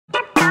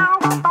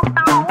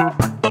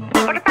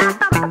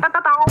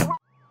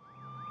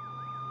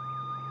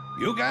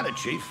got it,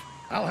 Chief.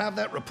 I'll have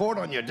that report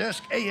on your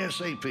desk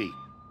ASAP.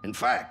 In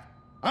fact,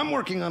 I'm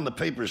working on the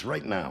papers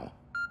right now.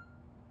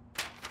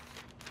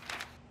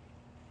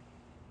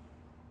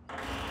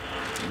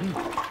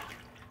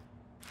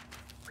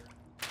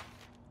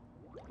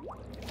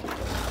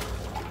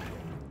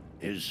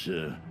 Is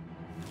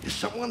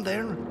someone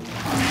there?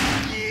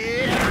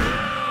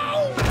 Yeah!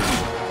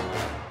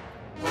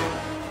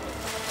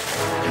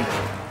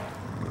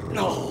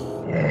 No!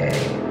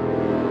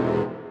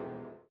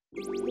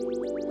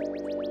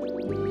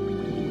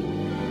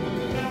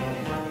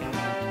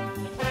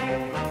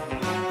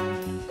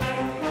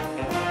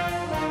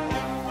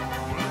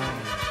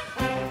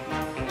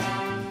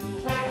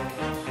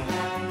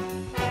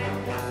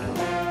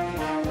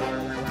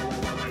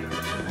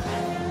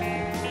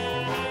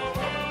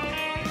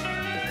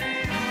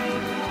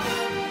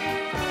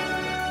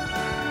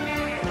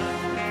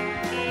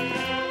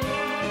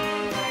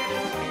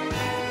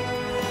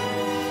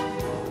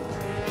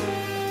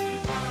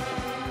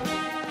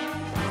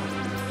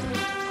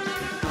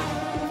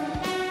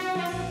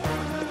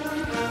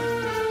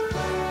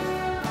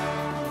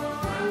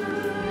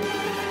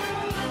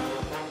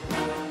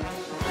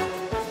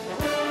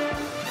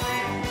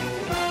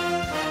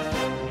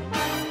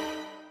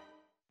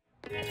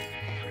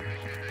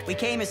 We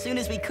came as soon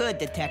as we could,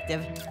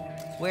 Detective.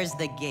 Where's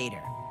the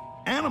gator?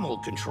 Animal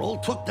Control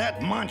took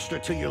that monster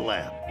to your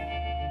lab.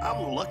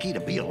 I'm lucky to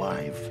be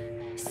alive.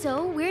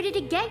 So, where did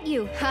it get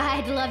you?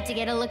 I'd love to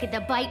get a look at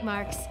the bite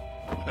marks.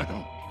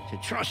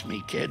 Trust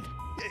me, kid.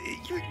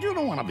 You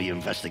don't want to be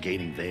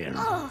investigating there.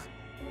 Oh.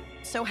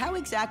 So how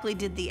exactly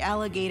did the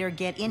alligator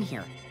get in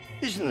here?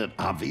 Isn't it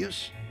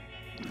obvious?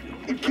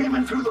 It came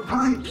in through the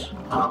pipes,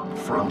 up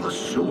from the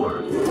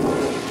sewer.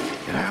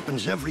 It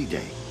happens every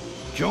day.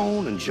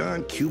 Joan and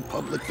John cue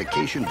public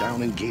vacation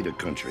down in Gator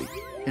Country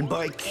and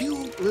buy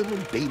cute little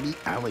baby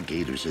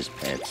alligators as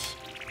pets.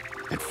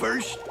 At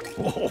first,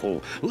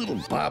 little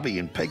Bobby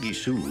and Peggy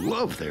Sue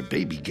love their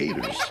baby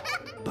gators.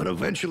 But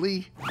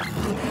eventually,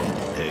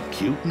 their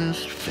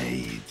cuteness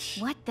fades.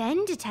 What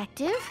then,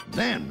 Detective?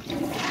 Then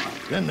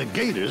the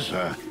gators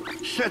are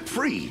set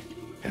free.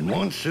 And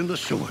once in the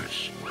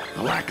sewers,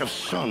 the lack of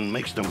sun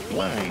makes them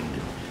blind,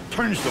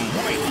 turns them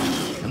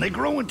white, and they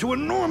grow into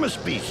enormous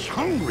beasts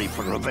hungry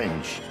for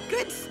revenge.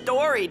 Good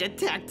story,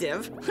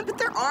 Detective. But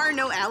there are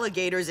no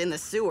alligators in the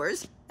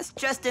sewers. It's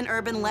just an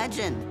urban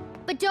legend.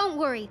 But don't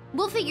worry,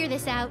 we'll figure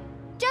this out.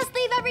 Just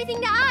leave everything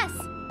to us.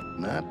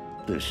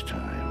 Not this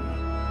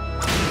time.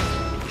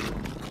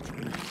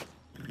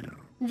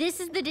 This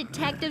is the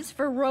detective's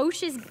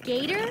ferocious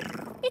gator?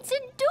 It's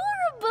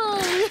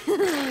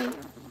adorable!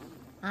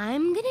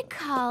 I'm gonna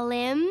call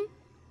him...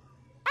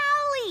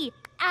 Allie!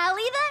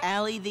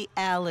 Allie the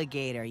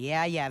alligator.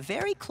 Yeah,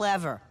 very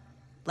clever.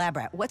 Lab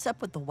rat, what's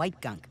up with the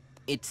white gunk?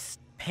 It's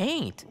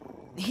paint.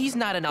 He's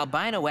not an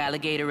albino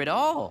alligator at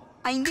all.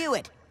 I knew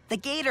it. The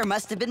gator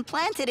must have been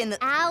planted in the...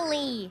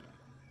 Allie!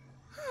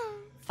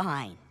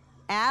 Fine.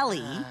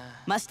 Allie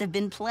must have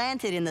been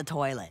planted in the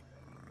toilet.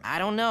 I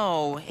don't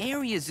know.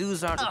 Area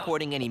zoos aren't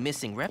reporting any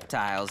missing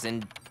reptiles,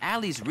 and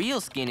Allie's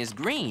real skin is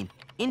green,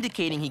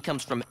 indicating he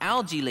comes from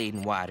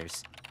algae-laden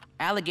waters.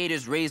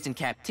 Alligators raised in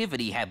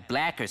captivity have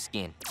blacker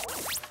skin.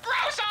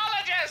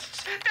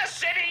 Grossologists! The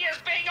city is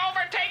being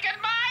overtaken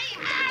by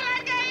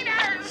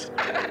alligators!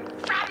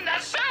 From the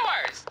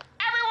sewers!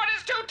 Everyone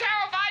is too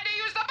terrified to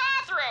use the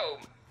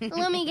bathroom!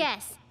 Let me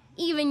guess.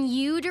 Even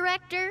you,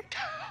 Director?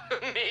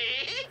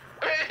 Me?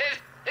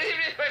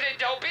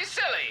 Don't be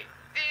silly.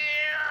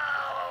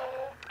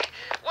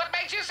 What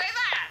makes you say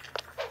that?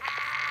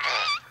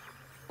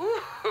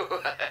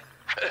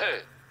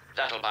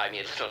 That'll buy me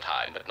a little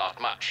time, but not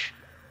much.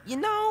 You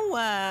know,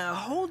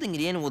 holding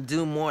it in will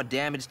do more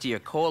damage to your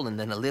colon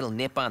than a little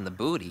nip on the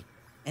booty.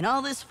 And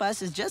all this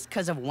fuss is just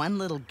because of one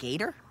little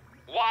gator?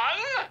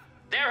 One?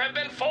 There have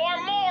been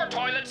 4 more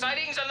toilet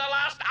sightings in the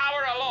last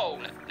hour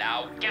alone.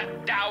 Now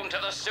get down to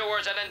the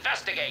sewers and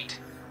investigate.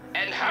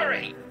 And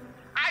hurry.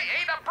 I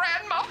ate a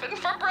bran muffin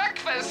for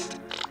breakfast.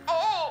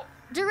 Oh!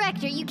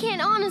 Director, you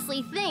can't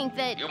honestly think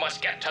that... You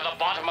must get to the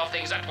bottom of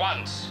things at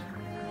once.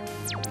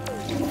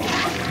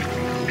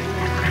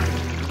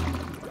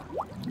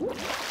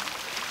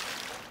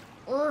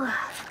 Ugh,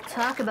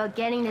 talk about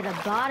getting to the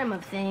bottom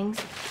of things.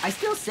 I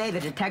still say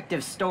the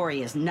detective's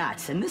story is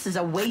nuts, and this is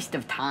a waste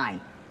of time.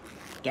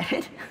 Get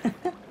it?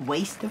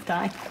 Waste of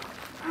time?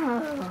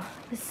 Oh,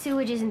 the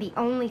sewage isn't the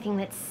only thing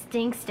that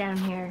stinks down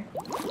here.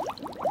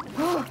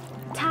 Oh,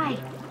 Ty,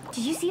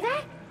 did you see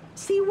that?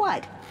 See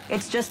what?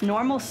 It's just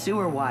normal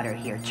sewer water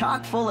here,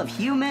 chock full of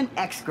human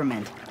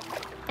excrement.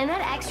 And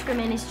that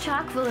excrement is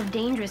chock full of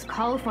dangerous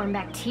coliform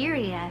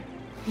bacteria.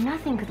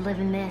 Nothing could live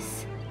in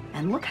this.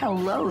 And look how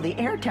low the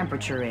air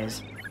temperature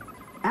is.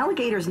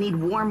 Alligators need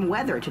warm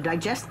weather to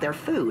digest their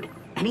food.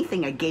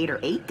 Anything a gator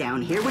ate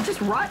down here would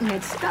just rot in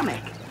its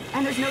stomach.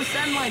 And there's no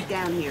sunlight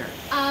down here.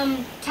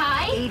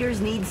 Ty? Gators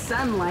need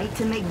sunlight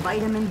to make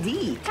vitamin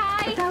D.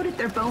 Ty? Without it,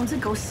 their bones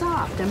would go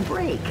soft and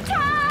break.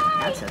 Ty!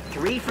 That's a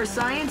 3 for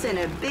science and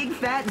a big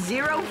fat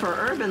 0 for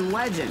urban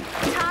legend.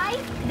 Ty,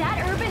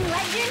 that urban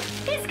legend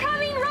is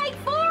coming right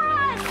for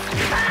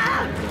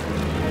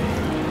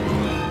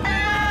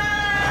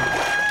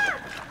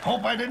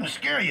Hope I didn't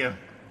scare you.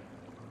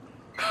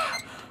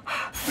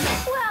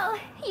 Well,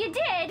 you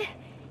did.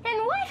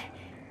 And what?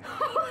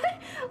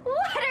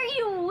 What are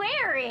you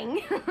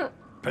wearing?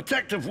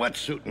 Protective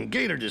wetsuit and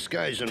gator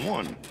disguise in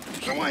one,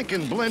 so I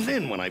can blend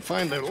in when I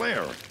find their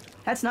lair.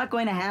 That's not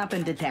going to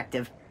happen,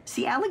 Detective.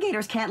 See,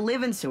 alligators can't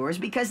live in sewers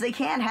because they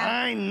can't have...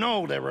 I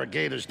know there are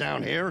gators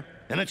down here,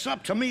 and it's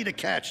up to me to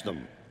catch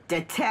them.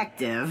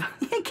 Detective,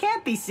 you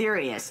can't be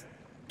serious.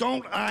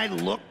 Don't I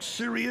look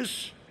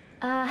serious?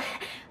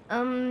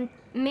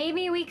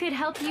 Maybe we could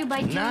help you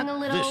by doing Not a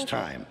little... this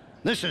time.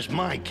 This is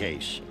my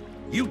case.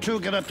 You two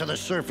get up to the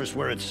surface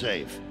where it's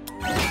safe.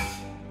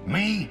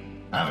 Me?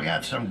 I've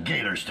got some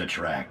gators to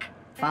track.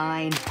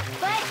 Fine.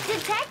 But,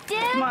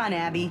 Detective! Come on,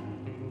 Abby.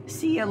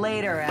 See you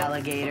later,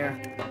 alligator.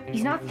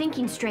 He's not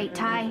thinking straight,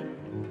 Ty.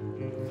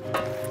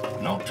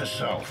 Note to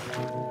self.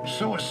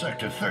 Sewer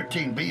Sector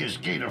 13B is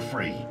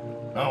gator-free.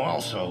 Oh,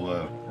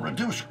 also,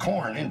 reduce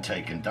corn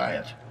intake and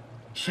diet.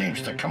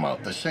 Seems to come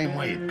out the same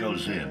way it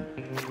goes in.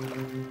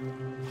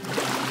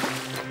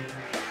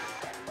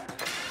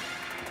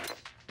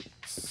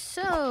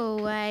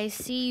 So, I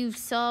see you've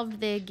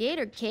solved the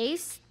gator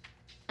case.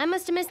 I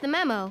must have missed the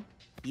memo.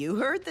 You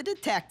heard the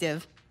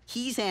detective.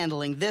 He's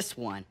handling this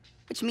one,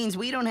 which means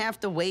we don't have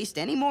to waste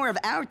any more of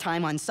our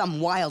time on some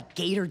wild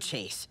gator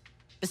chase.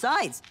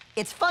 Besides,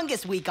 it's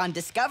Fungus Week on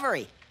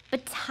Discovery.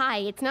 But Ty,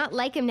 it's not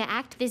like him to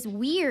act this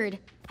weird.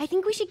 I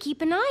think we should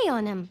keep an eye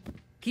on him.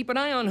 Keep an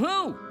eye on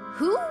who?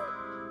 Who?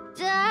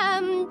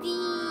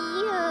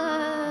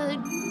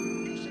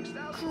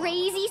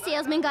 Crazy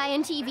salesman guy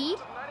on TV.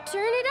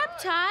 Turn it up,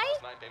 Ty.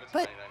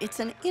 But it's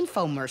an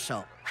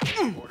infomercial.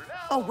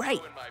 Oh,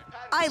 right.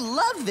 I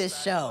love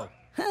this show.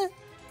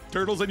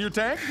 Turtles in your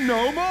tank?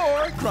 No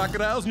more!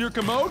 Crocodiles in your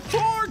commode?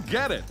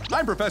 Forget it!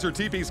 I'm Professor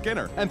T.P.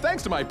 Skinner, and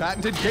thanks to my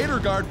patented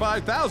Gator-Guard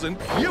 5000,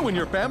 you and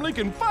your family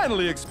can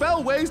finally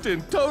expel waste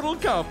in total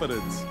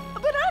confidence.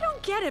 But I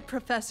don't get it,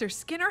 Professor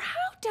Skinner.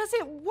 How does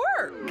it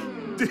work?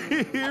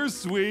 Dear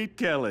sweet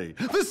Kelly,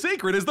 the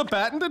secret is the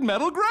patented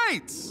metal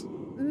grates!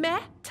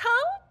 Metal?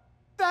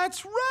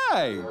 That's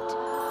right!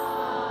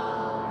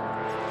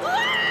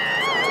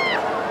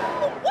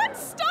 What's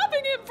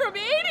stopping him from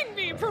eating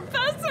me,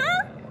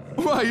 Professor?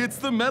 Why, it's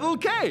the metal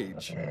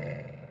cage! Metal!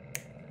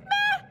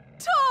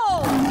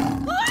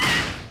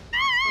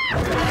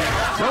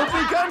 Don't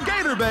become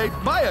gator bait!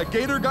 Buy a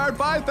Gator-Guard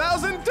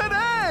 5000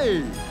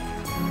 today!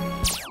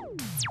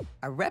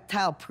 A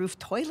reptile-proof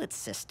toilet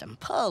system,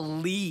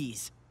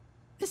 please.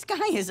 This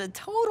guy is a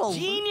total...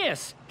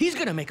 Genius! He's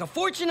gonna make a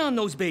fortune on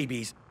those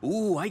babies.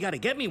 Ooh, I gotta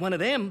get me one of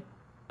them.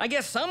 I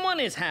guess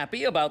someone is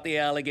happy about the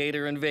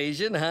alligator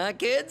invasion, huh,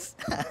 kids?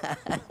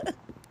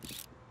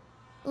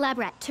 Lab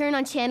Rat, turn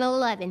on channel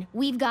 11.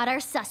 We've got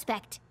our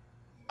suspect.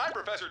 I'm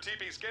Professor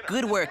T.P. Skinner.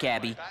 Good work,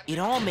 Abby. It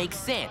all makes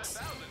sense.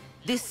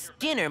 This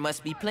Skinner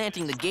must be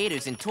planting the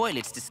gators in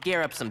toilets to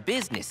scare up some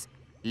business.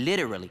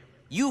 Literally.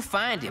 You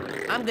find him.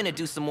 I'm gonna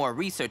do some more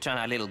research on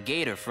our little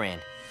gator friend.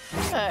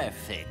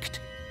 Perfect.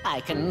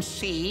 I can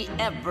see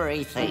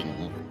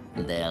everything.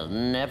 They'll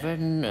never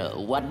know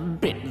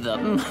what bit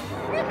them.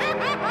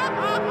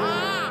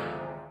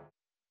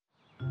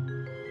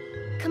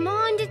 Come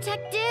on,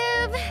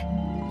 Detective.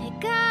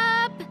 Pick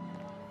up.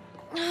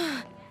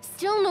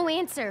 Still no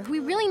answer. We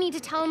really need to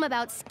tell him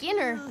about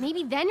Skinner.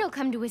 Maybe then he'll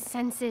come to his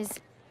senses.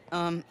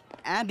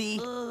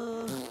 Abby.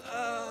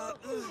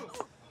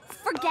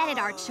 Forget it,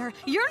 Archer.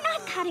 You're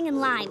not cutting in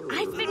line.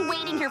 I've been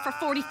waiting here for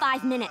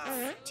 45 minutes.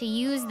 To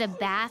use the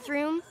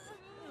bathroom?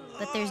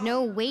 But there's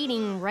no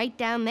waiting right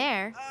down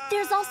there.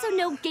 There's also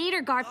no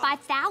Gator-Guard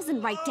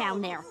 5000 right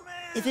down there.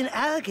 If an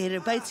alligator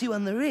bites you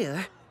on the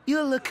rear,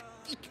 you'll look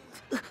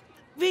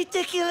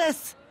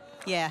ridiculous.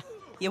 Yeah,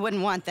 you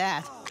wouldn't want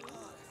that.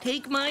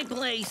 Take my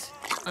place.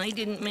 I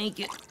didn't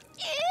make it.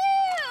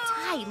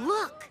 Ty,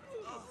 look.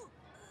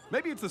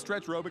 Maybe it's the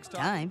stretch aerobics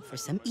time. Time for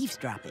some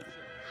eavesdropping.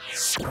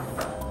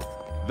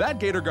 That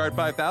Gator-Guard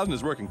 5000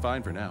 is working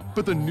fine for now,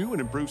 but the new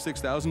and improved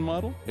 6000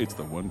 model, it's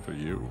the one for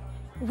you.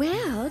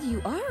 Well,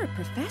 you are a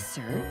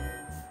professor.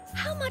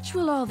 How much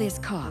will all this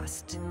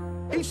cost?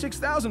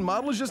 H6000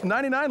 model is just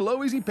 99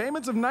 low easy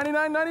payments of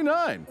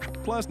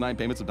 $99.99, plus 9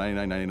 payments of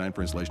 $99.99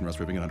 for installation, rust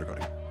proofing, and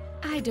undercoating.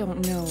 I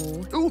don't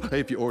know. Ooh,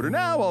 if you order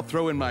now, I'll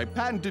throw in my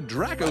patented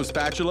Draco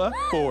spatula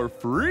for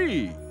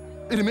free.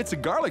 It emits a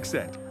garlic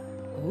scent.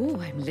 Oh,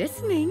 I'm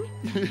listening.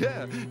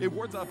 Yeah, it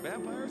wards off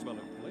vampires while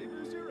it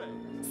flavors your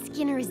eggs.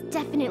 Skinner is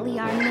definitely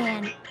our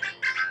man.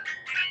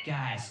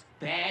 Guys,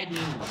 bad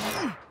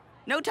news.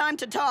 No time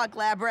to talk,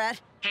 Lab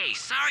Rat. Hey,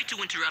 sorry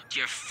to interrupt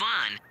your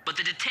fun, but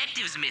the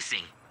detective's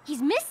missing.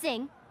 He's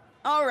missing.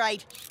 All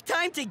right,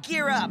 time to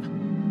gear up.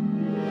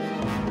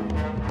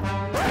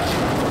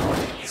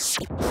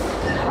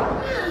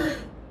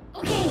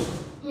 Okay,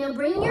 now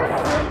bring your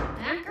foot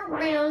back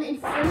around in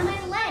front of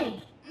my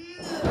leg.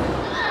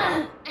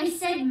 I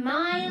said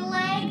my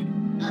leg.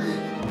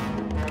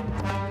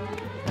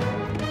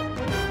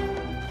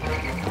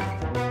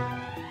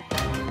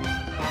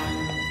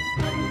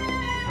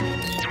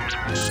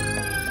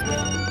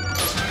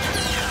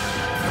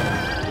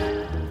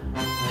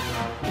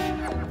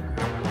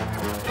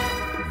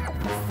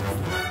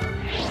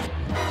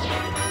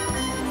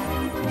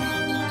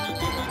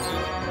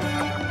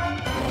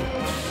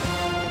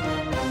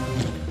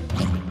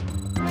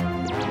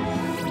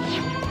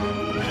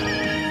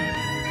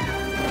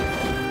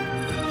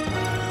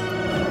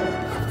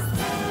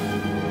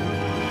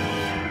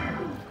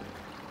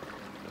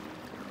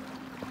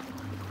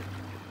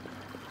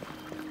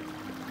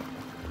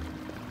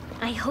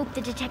 I hope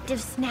the detective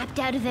snapped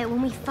out of it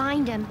when we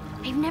find him.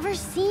 I've never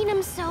seen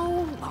him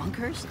so...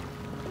 Bonkers?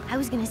 I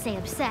was gonna say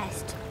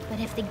obsessed, but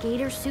if the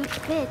gator suit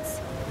fits...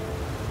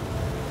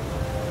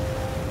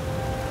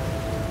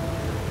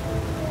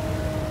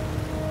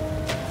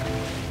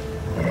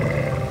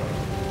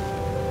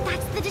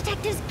 That's the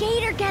detective's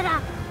gator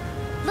getup!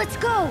 Let's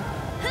go!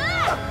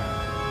 Ah!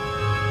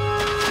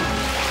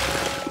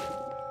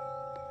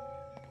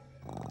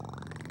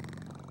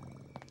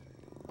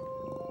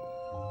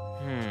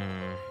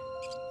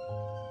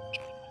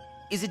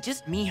 Is it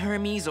just me,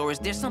 Hermes, or is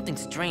there something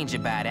strange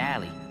about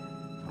Allie?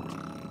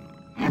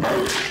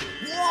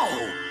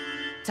 Whoa!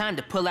 Time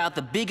to pull out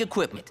the big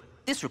equipment.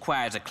 This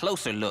requires a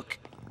closer look.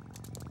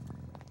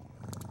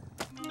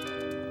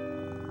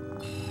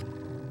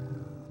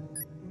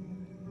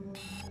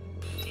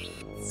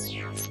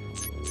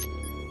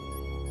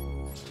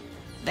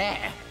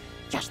 There.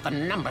 Just the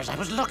numbers I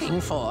was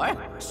looking for.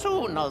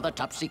 Soon all the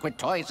top secret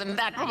toys in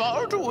that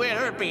vault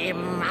will be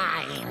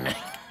mine.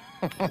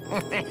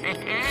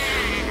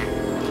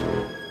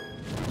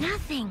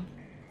 Nothing.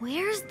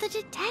 Where's the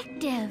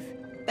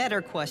detective?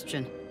 Better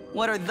question.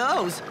 What are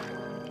those?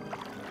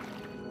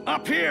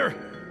 Up here!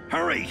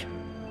 Hurry!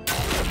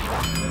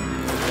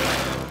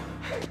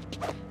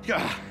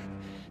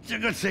 It's a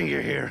good thing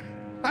you're here.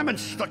 I've been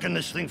stuck in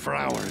this thing for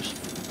hours.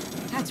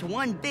 That's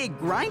one big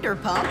grinder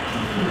pump.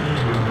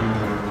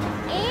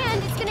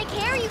 And it's gonna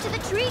carry you to the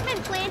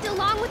treatment plant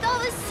along with all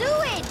the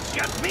sewage!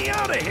 Get me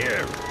out of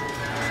here!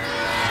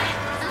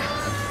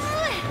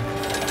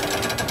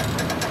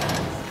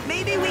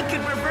 Maybe we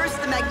could reverse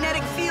the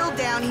magnetic field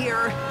down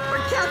here, or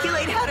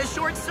calculate how to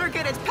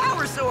short-circuit its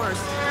power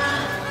source.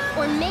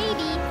 Or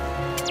maybe...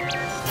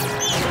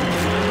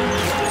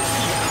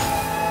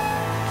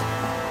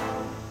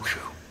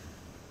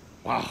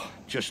 Wow,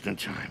 just in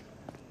time.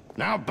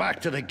 Now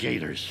back to the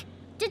gators.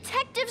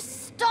 Detective,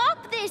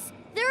 stop this!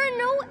 There are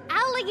no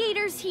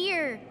alligators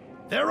here!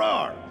 There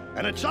are,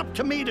 and it's up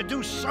to me to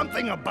do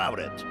something about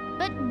it.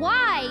 But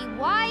why?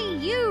 Why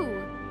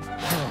you?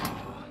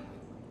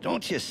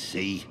 Don't you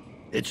see?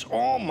 It's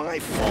all my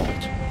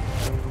fault.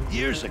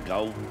 Years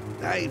ago,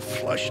 I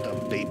flushed a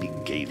baby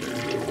gator.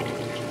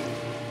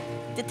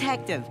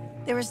 Detective,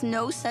 there is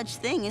no such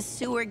thing as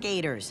sewer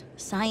gators.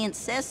 Science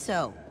says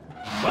so.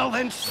 Well,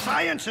 then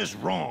science is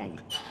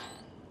wrong.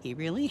 He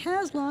really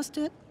has lost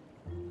it.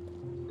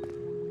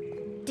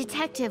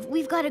 Detective,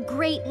 we've got a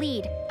great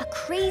lead. A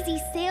crazy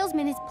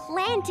salesman is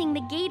planting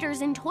the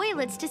gators in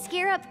toilets to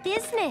scare up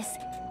business.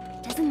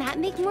 Doesn't that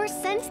make more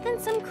sense than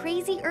some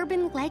crazy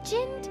urban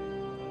legend?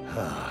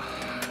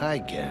 I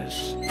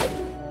guess.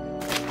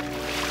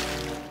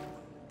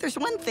 There's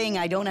one thing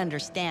I don't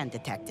understand,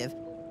 Detective.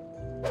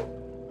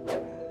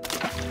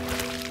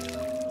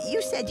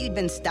 You said you'd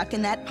been stuck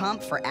in that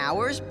pump for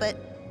hours, but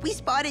we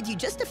spotted you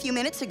just a few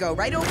minutes ago,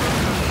 right over...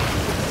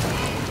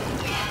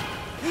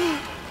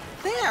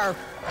 There!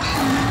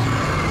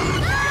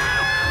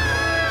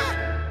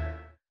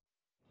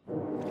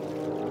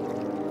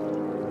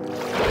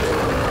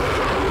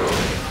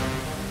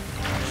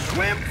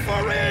 Swim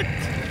for it!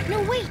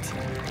 No, wait!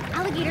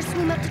 Alligators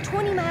swim up to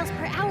 20 miles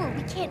per hour.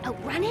 We can't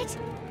outrun it.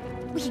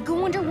 We could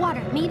go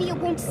underwater. Maybe it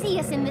won't see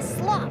us in this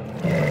slop.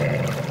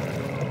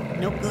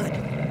 No good.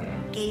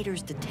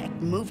 Gators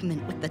detect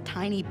movement with the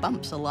tiny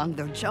bumps along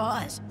their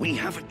jaws. We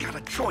haven't got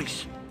a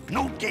choice.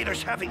 No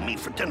gators having me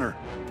for dinner.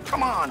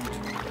 Come on!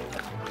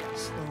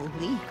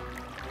 Slowly,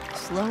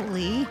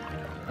 slowly.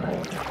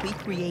 If we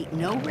create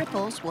no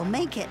ripples, we'll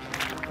make it.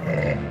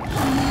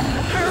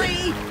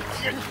 Hurry!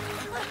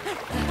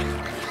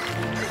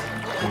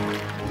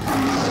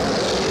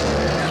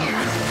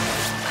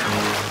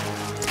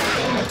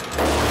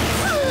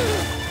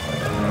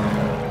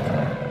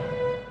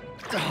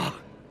 Oh,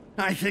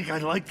 I think I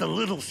like the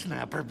little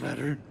snapper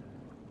better.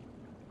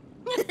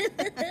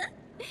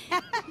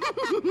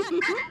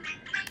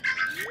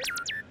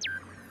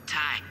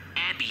 Ty,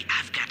 Abby,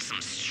 I've got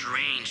some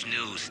strange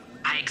news.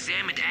 I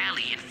examined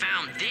Allie and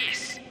found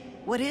this.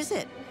 What is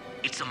it?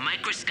 It's a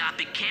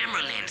microscopic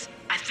camera lens.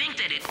 I think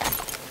that it...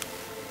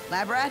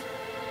 Lab rat?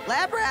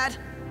 Lab rat!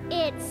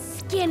 It's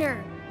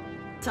Skinner.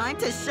 Time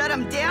to shut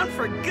him down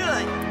for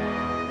good.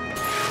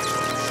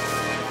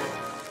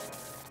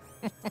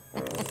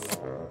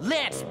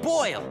 Lance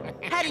Boyle!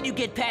 How did you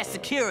get past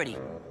security?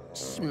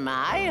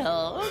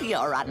 Smile,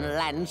 you're on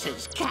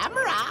Lance's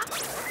camera.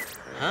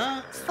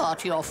 Huh?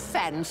 Thought your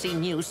fancy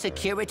new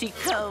security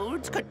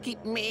codes could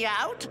keep me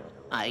out?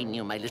 I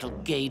knew my little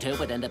gator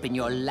would end up in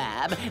your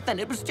lab, then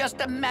it was just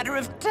a matter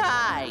of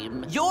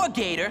time. Your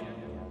gator?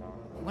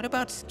 What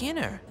about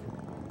Skinner?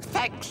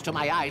 Thanks to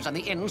my eyes on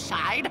the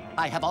inside,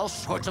 I have all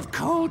sorts of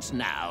codes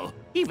now.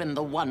 Even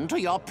the one to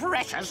your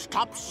precious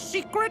top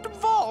secret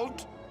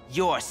vault.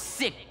 You're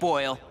sick,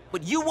 Boyle,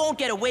 but you won't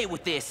get away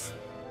with this.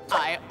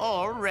 I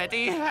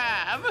already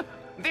have.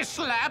 This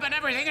lab and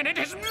everything in it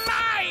is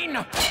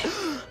mine!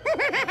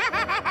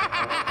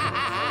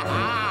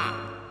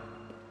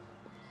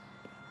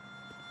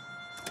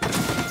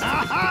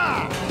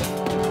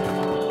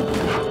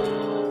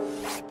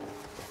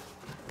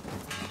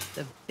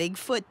 The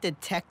Bigfoot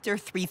Detector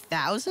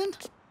 3000?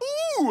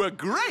 Ooh, a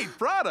great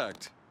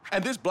product!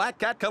 And this black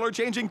cat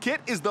color-changing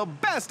kit is the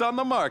best on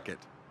the market.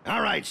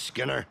 All right,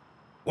 Skinner.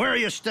 Where are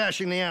you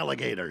stashing the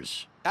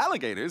alligators?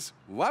 Alligators?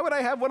 Why would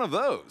I have one of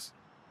those?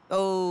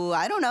 Oh,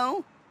 I don't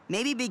know.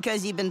 Maybe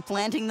because you've been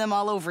planting them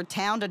all over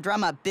town to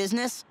drum up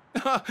business?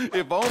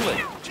 If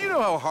only. Do you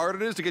know how hard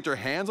it is to get your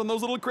hands on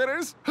those little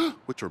critters?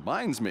 Which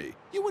reminds me,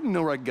 you wouldn't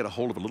know where I could get a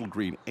hold of a little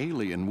green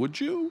alien,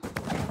 would you?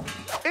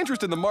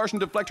 Interest in the Martian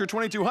Deflector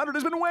 2200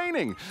 has been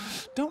waning.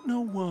 Don't know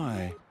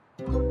why.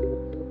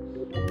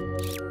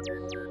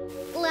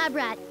 Lab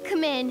rat,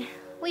 come in.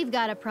 We've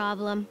got a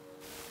problem.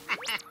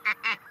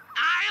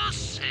 I'll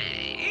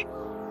say.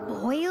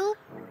 Boyle?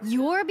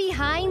 You're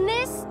behind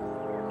this?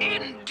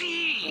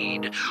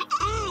 Indeed.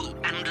 Ooh,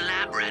 and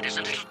Labrat is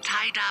a little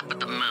tied up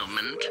at the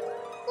moment.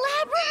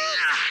 Lab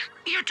rat?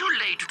 You're too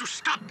late to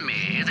stop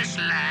me. This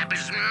lab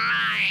is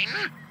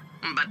mine.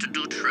 But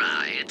do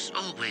try. It's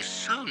always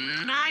so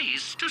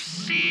nice to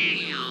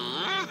see you.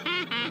 Oh,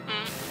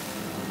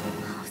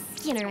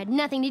 Skinner had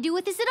nothing to do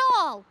with this at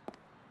all.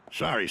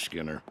 Sorry,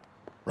 Skinner.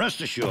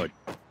 Rest assured,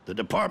 the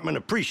department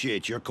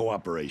appreciates your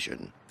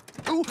cooperation.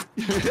 Ooh,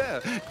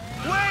 yeah.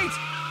 Wait!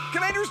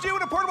 Can I interest you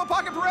in a portable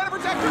pocket piranha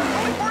protector?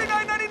 Only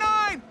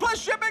 $49.99, plus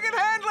shipping and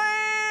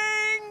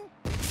handling!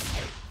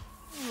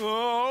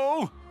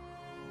 Oh.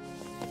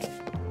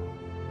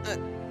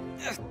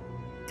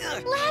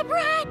 Lab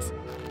rat!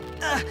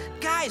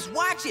 Guys,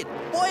 watch it!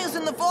 Boyle's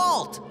in the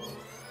vault!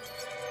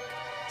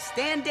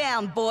 Stand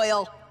down,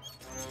 Boyle.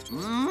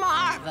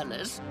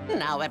 Marvelous.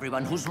 Now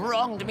everyone who's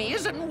wronged me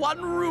is in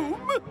one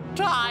room.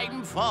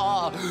 Time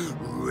for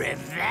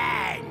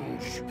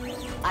revenge.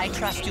 I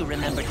trust you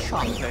remember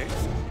Chompers.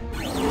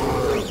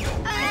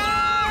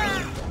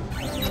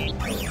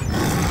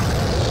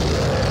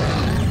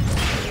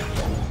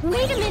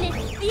 Wait a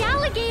minute! The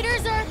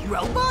alligators are...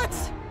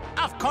 Robots?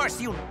 Of course,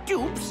 you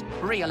dupes.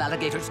 Real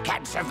alligators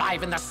can't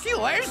survive in the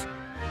sewers.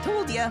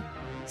 Told ya.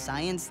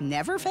 Science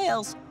never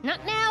fails.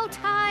 Not now,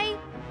 Ty.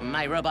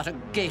 My robotic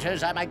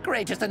gators are my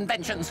greatest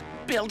inventions,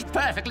 built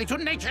perfectly to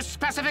nature's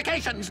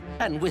specifications.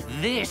 And with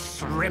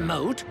this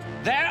remote,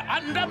 they're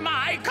under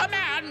my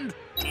command.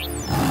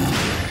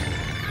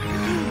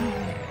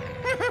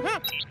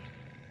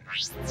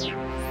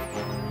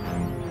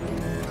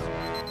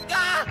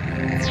 Ah!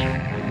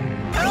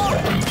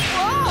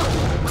 Oh!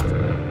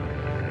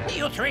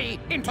 You three,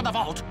 into the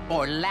vault,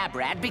 or Lab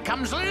Rat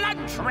becomes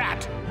Lunch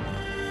Rat.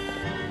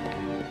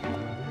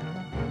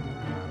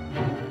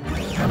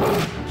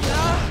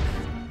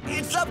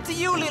 It's up to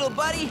you, little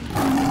buddy.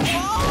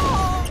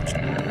 Whoa!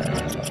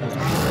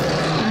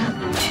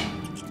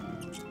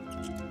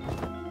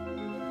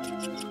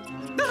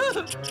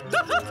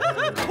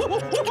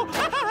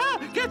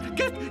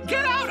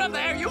 Get out of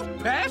there, you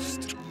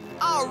pest!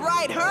 All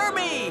right,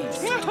 Hermes!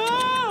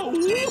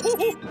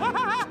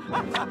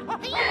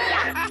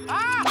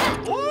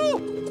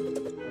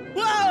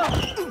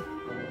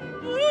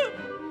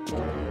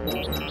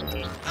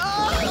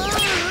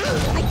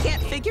 I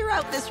can't figure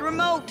out this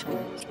remote.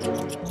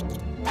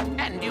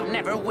 And you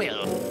never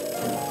will.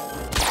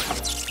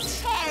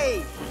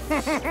 Hey!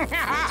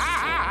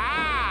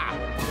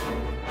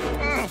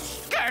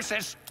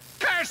 Curses!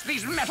 Curse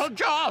these metal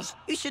jaws!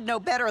 You should know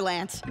better,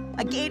 Lance.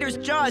 A gator's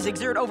jaws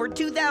exert over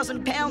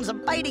 2,000 pounds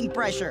of biting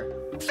pressure.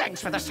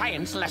 Thanks for the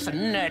science lesson,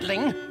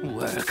 nerdling.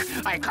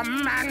 Work. I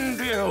command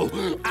you.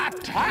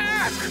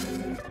 Attack!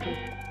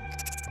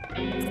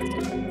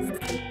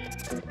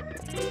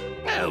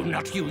 Oh,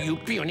 not you, you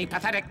puny,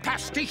 pathetic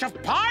pastiche of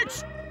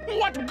parts!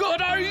 What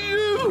good are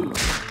you?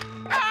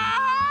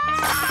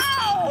 Ouch!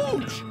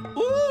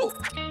 Ooh!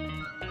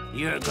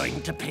 You're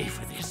going to pay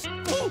for this.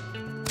 Ooh!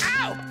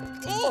 Ow!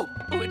 Ooh!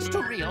 Oh, it's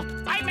too real.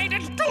 I made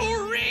it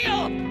too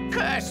real!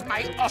 Curse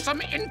my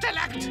awesome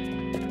intellect!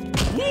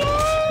 Woo!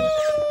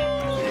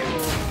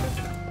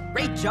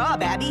 Great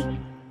job, Abby.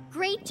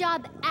 Great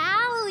job,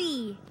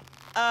 Allie.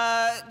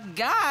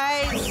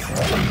 Guys!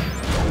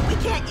 We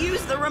can't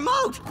use the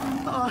remote.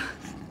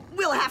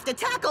 We'll have to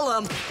tackle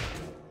him.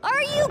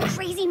 Are you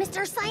crazy,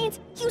 Mr. Science?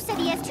 You said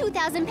he has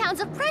 2,000 pounds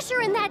of pressure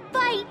in that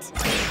bite.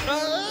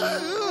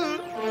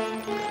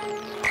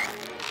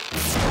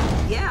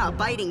 Yeah,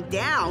 biting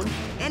down.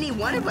 Any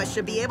one of us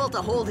should be able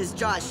to hold his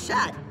jaws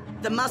shut.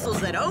 The muscles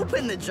that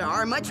open the jaw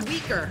are much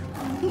weaker.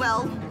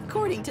 Well,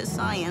 according to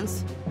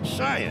science.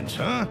 Science,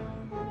 huh?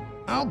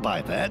 I'll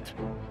buy that.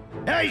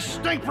 Hey,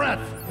 stink breath!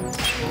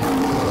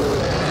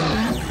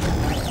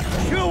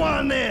 Chew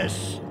on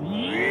this!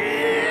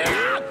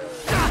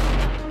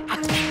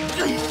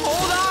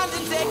 Hold on,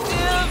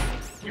 detective!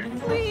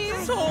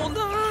 Please hold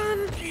on.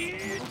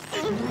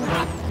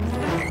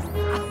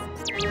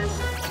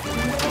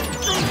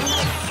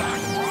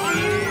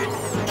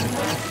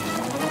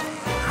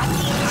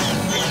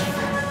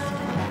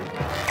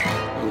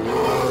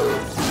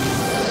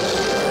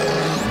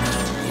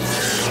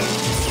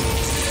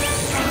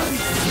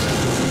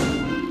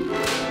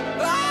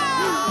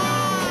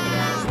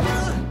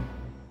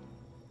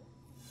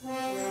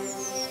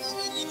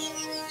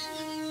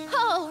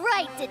 All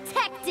right,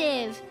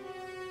 detective.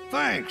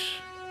 Thanks.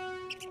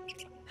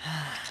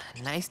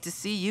 Nice to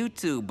see you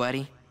too,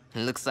 buddy.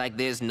 Looks like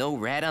there's no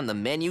rat on the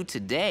menu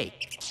today.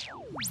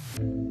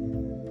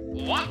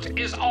 What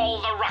is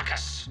all the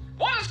ruckus?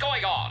 What is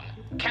going on?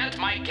 Can't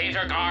my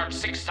Gator-Guard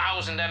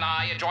 6000 and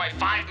I enjoy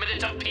 5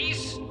 minutes of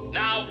peace?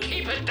 Now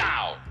keep it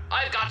down.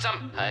 I've got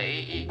some,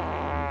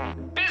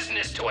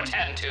 business to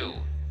attend to.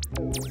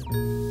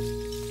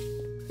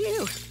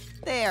 Phew.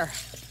 There.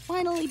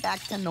 Finally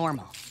back to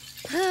normal.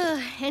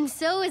 And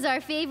so is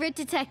our favorite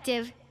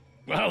detective.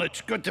 Well,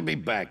 it's good to be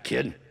back,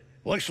 kid.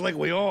 Looks like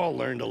we all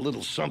learned a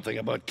little something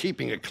about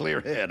keeping a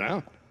clear head,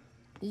 huh?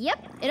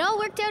 Yep, it all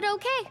worked out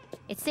okay.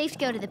 It's safe to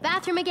go to the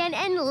bathroom again,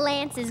 and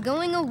Lance is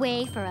going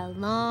away for a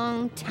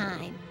long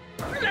time.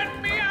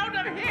 Let me out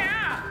of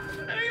here!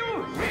 Do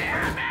you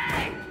hear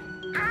me?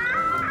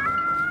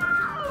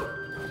 Ow!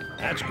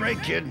 That's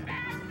great, kid.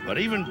 But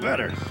even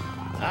better,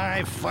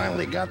 I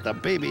finally got the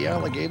baby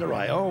alligator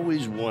I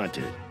always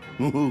wanted.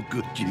 Oh,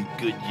 good.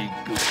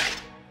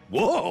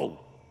 Whoa!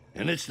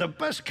 And it's the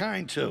best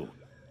kind, too.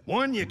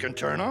 One you can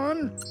turn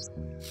on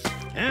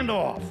and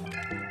off.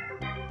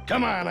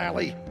 Come on,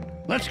 Allie.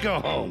 Let's go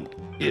home.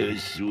 You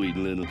sweet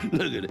little...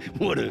 Look at it.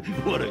 What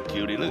a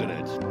cutie. Look at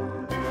that.